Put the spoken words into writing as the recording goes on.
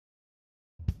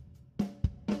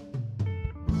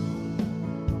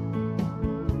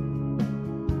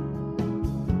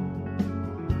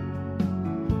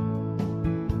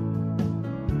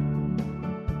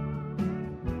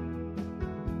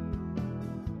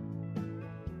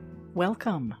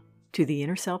Welcome to the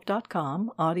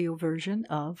InnerSelf.com audio version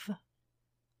of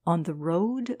On the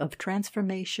Road of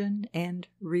Transformation and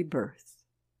Rebirth,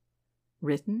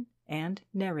 written and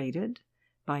narrated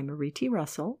by Marie T.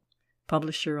 Russell,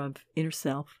 publisher of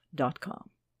InnerSelf.com.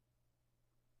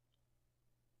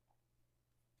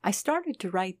 I started to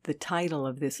write the title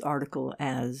of this article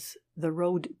as The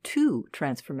Road to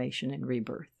Transformation and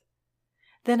Rebirth.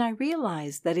 Then I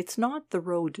realized that it's not the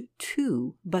road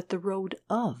to, but the road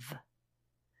of.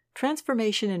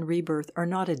 Transformation and rebirth are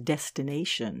not a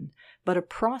destination, but a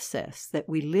process that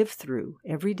we live through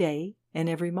every day and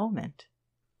every moment.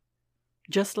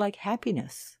 Just like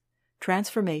happiness,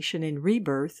 transformation and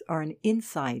rebirth are an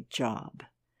inside job.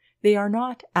 They are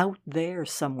not out there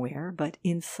somewhere, but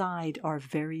inside our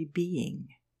very being.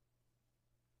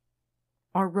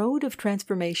 Our road of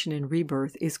transformation and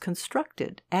rebirth is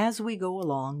constructed as we go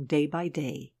along day by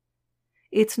day.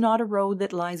 It's not a road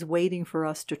that lies waiting for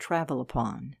us to travel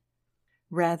upon.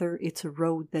 Rather, it's a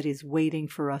road that is waiting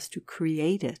for us to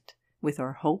create it with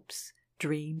our hopes,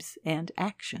 dreams, and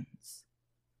actions.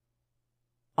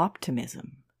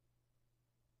 Optimism.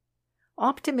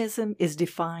 Optimism is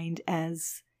defined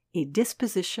as a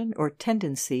disposition or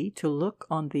tendency to look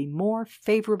on the more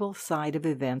favorable side of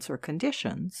events or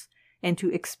conditions and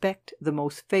to expect the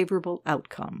most favorable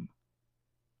outcome.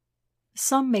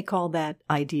 Some may call that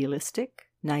idealistic,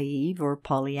 naive, or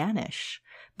Pollyannish,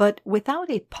 but without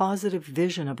a positive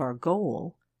vision of our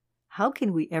goal, how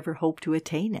can we ever hope to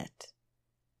attain it?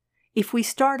 If we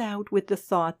start out with the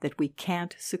thought that we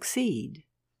can't succeed,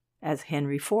 as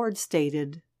Henry Ford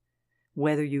stated,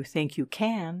 whether you think you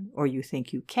can or you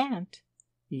think you can't,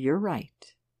 you're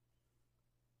right.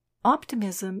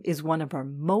 Optimism is one of our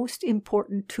most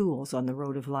important tools on the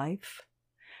road of life.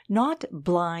 Not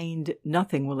blind,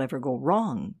 nothing will ever go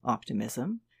wrong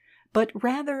optimism, but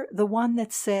rather the one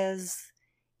that says,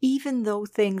 even though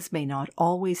things may not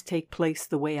always take place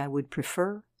the way I would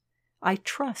prefer, I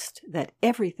trust that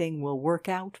everything will work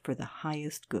out for the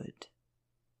highest good.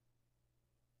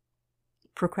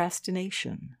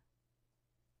 Procrastination.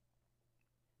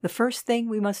 The first thing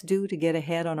we must do to get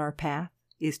ahead on our path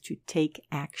is to take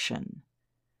action.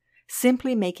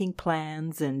 Simply making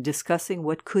plans and discussing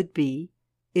what could be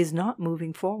is not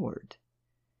moving forward.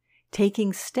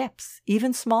 Taking steps,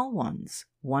 even small ones,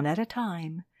 one at a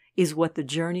time, is what the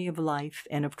journey of life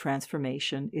and of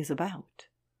transformation is about.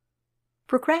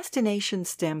 Procrastination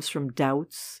stems from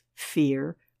doubts,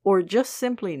 fear, or just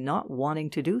simply not wanting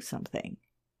to do something.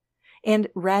 And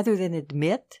rather than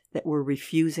admit that we're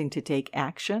refusing to take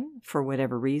action for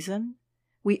whatever reason,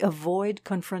 we avoid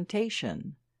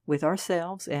confrontation with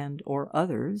ourselves and or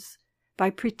others by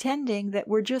pretending that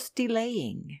we're just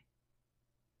delaying.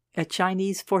 A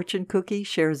Chinese fortune cookie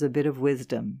shares a bit of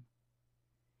wisdom.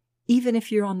 Even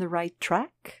if you're on the right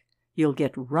track, you'll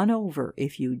get run over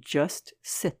if you just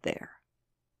sit there.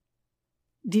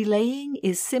 Delaying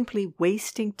is simply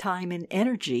wasting time and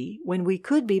energy when we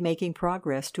could be making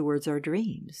progress towards our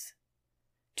dreams.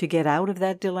 To get out of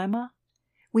that dilemma,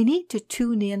 we need to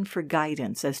tune in for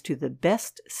guidance as to the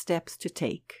best steps to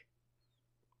take.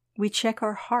 We check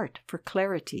our heart for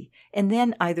clarity and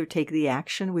then either take the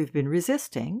action we've been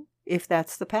resisting, if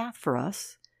that's the path for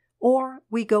us, or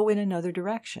we go in another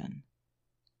direction.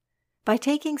 By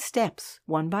taking steps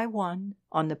one by one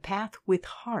on the path with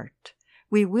heart,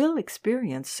 we will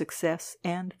experience success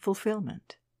and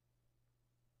fulfillment.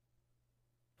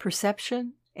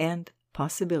 Perception and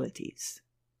possibilities.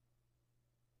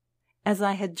 As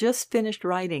I had just finished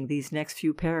writing these next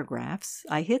few paragraphs,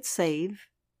 I hit save,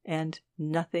 and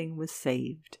nothing was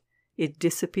saved. It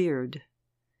disappeared.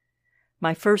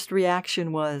 My first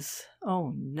reaction was,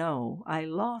 oh no, I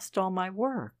lost all my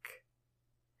work.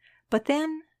 But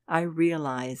then I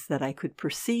realized that I could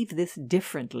perceive this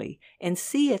differently and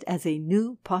see it as a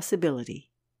new possibility.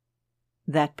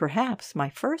 That perhaps my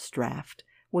first draft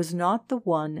was not the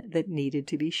one that needed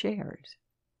to be shared.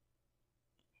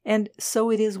 And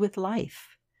so it is with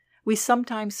life. We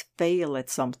sometimes fail at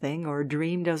something, or a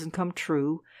dream doesn't come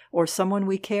true, or someone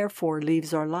we care for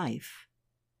leaves our life.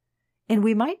 And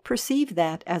we might perceive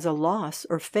that as a loss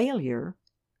or failure,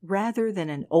 rather than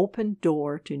an open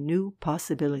door to new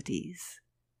possibilities.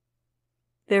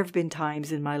 There have been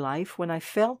times in my life when I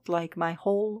felt like my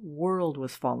whole world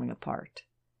was falling apart.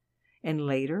 And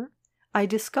later, I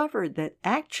discovered that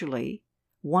actually,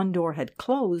 one door had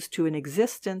closed to an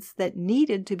existence that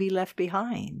needed to be left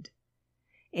behind,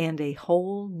 and a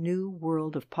whole new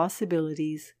world of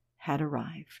possibilities had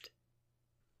arrived.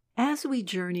 As we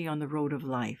journey on the road of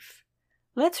life,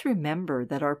 let's remember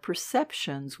that our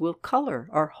perceptions will color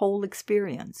our whole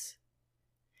experience.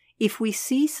 If we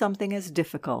see something as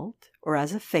difficult, or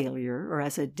as a failure, or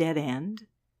as a dead end,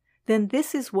 then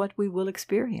this is what we will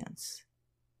experience.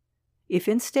 If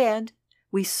instead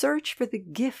we search for the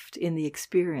gift in the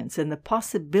experience and the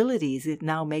possibilities it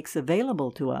now makes available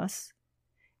to us,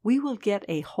 we will get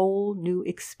a whole new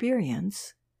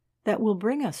experience that will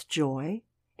bring us joy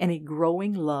and a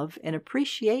growing love and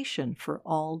appreciation for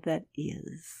all that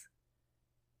is.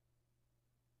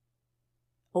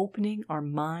 Opening our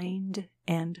mind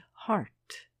and heart.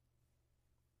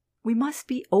 We must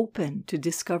be open to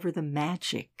discover the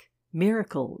magic,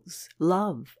 miracles,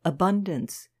 love,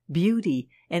 abundance, beauty,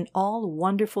 and all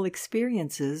wonderful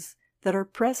experiences that are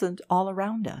present all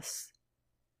around us.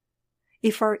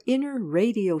 If our inner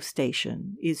radio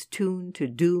station is tuned to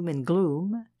doom and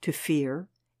gloom, to fear,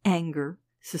 anger,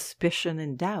 suspicion,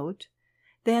 and doubt,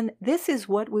 then this is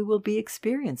what we will be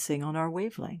experiencing on our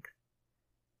wavelength.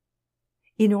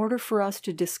 In order for us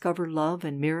to discover love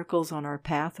and miracles on our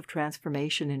path of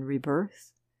transformation and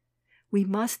rebirth, we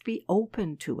must be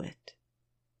open to it.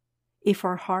 If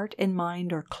our heart and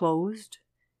mind are closed,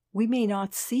 we may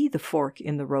not see the fork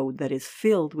in the road that is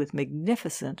filled with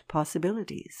magnificent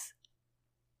possibilities.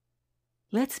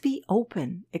 Let's be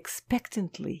open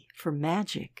expectantly for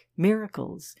magic,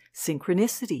 miracles,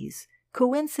 synchronicities,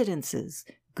 coincidences,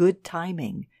 good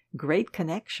timing, great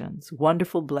connections,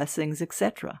 wonderful blessings,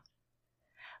 etc.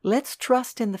 Let's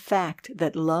trust in the fact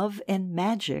that love and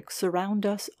magic surround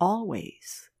us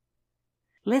always.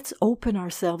 Let's open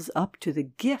ourselves up to the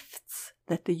gifts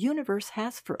that the universe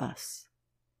has for us.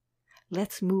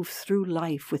 Let's move through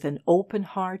life with an open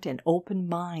heart and open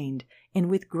mind, and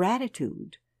with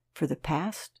gratitude for the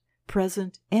past,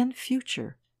 present, and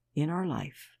future in our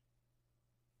life.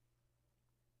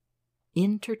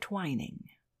 Intertwining.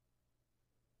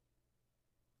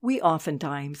 We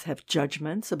oftentimes have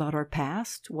judgments about our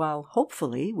past, while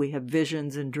hopefully we have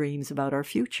visions and dreams about our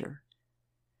future.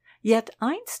 Yet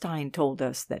Einstein told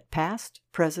us that past,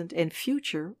 present, and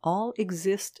future all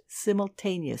exist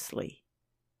simultaneously.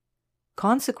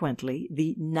 Consequently,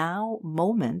 the now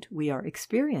moment we are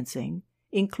experiencing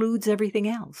includes everything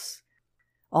else.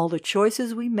 All the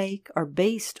choices we make are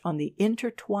based on the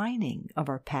intertwining of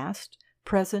our past,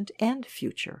 present, and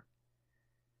future.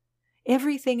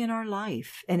 Everything in our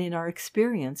life and in our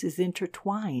experience is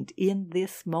intertwined in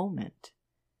this moment.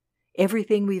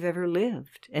 Everything we've ever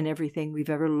lived and everything we've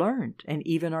ever learned, and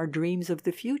even our dreams of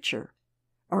the future,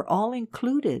 are all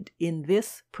included in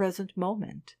this present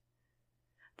moment.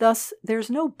 Thus,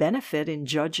 there's no benefit in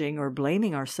judging or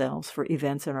blaming ourselves for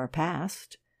events in our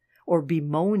past, or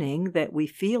bemoaning that we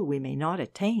feel we may not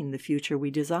attain the future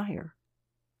we desire.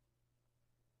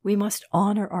 We must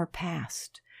honor our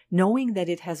past, knowing that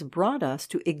it has brought us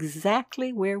to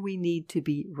exactly where we need to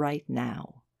be right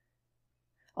now.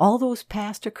 All those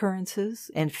past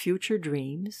occurrences and future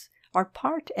dreams are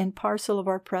part and parcel of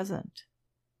our present.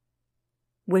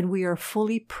 When we are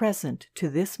fully present to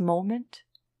this moment,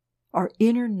 our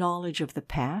inner knowledge of the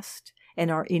past and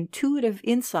our intuitive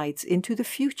insights into the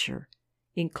future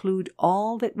include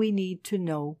all that we need to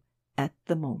know at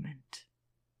the moment.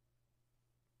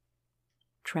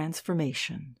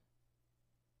 Transformation.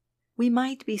 We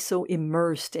might be so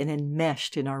immersed and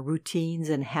enmeshed in our routines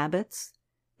and habits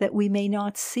that we may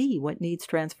not see what needs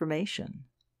transformation.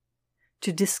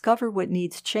 To discover what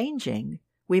needs changing,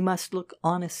 we must look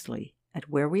honestly at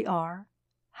where we are,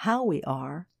 how we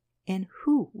are, and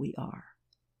who we are.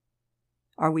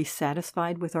 Are we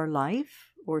satisfied with our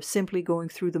life, or simply going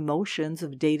through the motions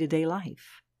of day-to-day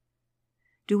life?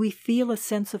 Do we feel a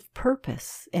sense of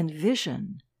purpose and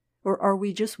vision, or are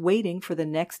we just waiting for the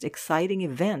next exciting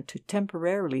event to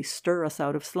temporarily stir us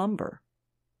out of slumber?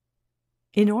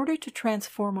 In order to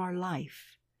transform our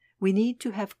life, we need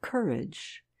to have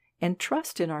courage and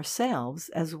trust in ourselves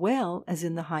as well as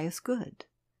in the highest good.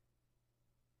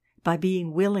 By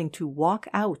being willing to walk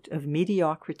out of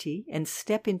mediocrity and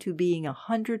step into being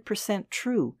 100%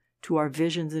 true to our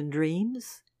visions and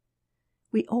dreams,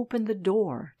 we open the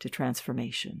door to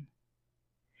transformation.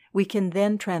 We can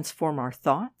then transform our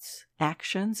thoughts,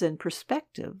 actions, and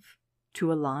perspective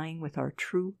to align with our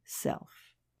true self.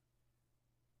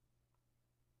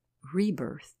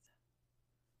 Rebirth.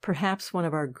 Perhaps one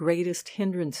of our greatest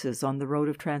hindrances on the road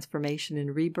of transformation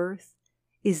and rebirth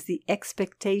is the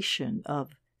expectation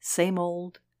of same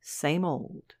old, same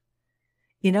old.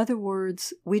 In other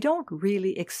words, we don't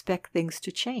really expect things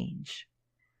to change.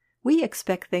 We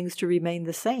expect things to remain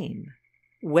the same,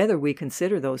 whether we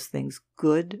consider those things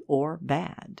good or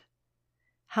bad.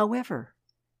 However,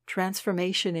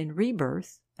 transformation and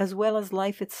rebirth, as well as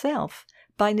life itself,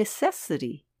 by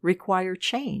necessity require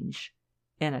change,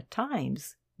 and at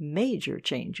times, major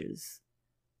changes.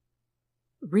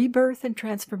 Rebirth and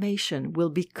transformation will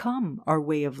become our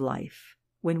way of life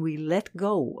when we let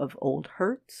go of old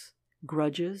hurts,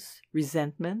 grudges,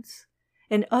 resentments,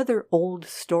 and other old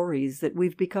stories that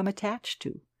we've become attached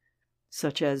to,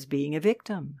 such as being a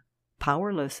victim,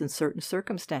 powerless in certain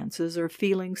circumstances, or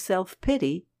feeling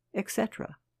self-pity,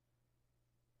 etc.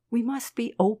 We must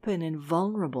be open and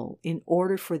vulnerable in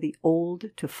order for the old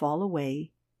to fall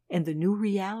away and the new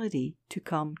reality to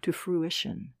come to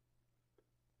fruition.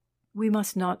 We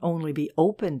must not only be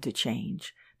open to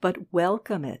change, but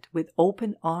welcome it with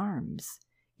open arms,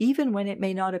 even when it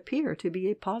may not appear to be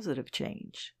a positive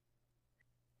change.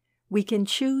 We can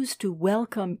choose to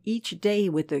welcome each day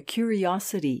with the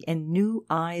curiosity and new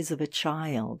eyes of a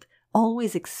child,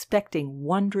 always expecting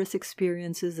wondrous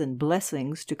experiences and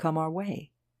blessings to come our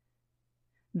way.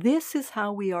 This is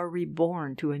how we are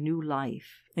reborn to a new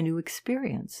life, a new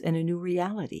experience, and a new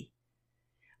reality.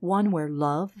 One where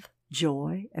love,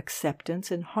 joy,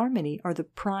 acceptance, and harmony are the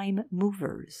prime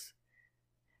movers.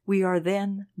 We are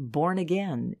then born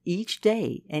again each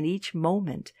day and each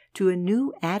moment to a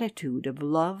new attitude of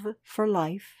love for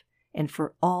life and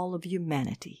for all of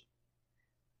humanity.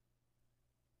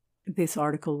 This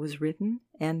article was written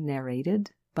and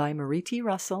narrated by Marie T.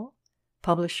 Russell,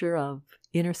 publisher of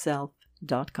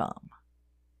InnerSelf.com.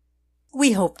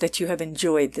 We hope that you have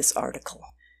enjoyed this article.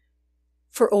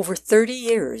 For over 30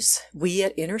 years, we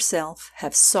at Inner Self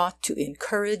have sought to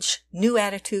encourage new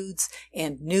attitudes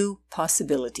and new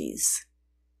possibilities.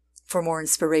 For more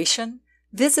inspiration,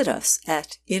 visit us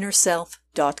at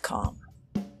InnerSelf.com.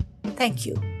 Thank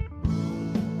you.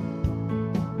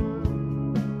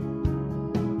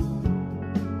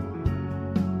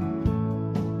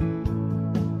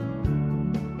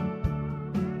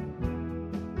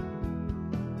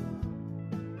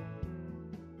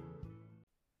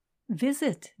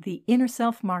 Visit the Inner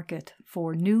Self Market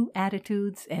for new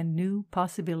attitudes and new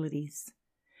possibilities.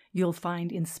 You'll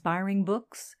find inspiring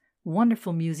books,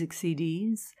 wonderful music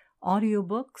CDs,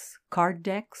 audiobooks, card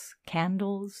decks,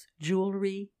 candles,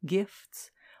 jewelry,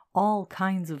 gifts, all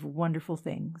kinds of wonderful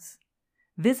things.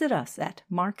 Visit us at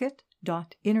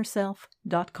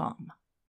market.innerself.com.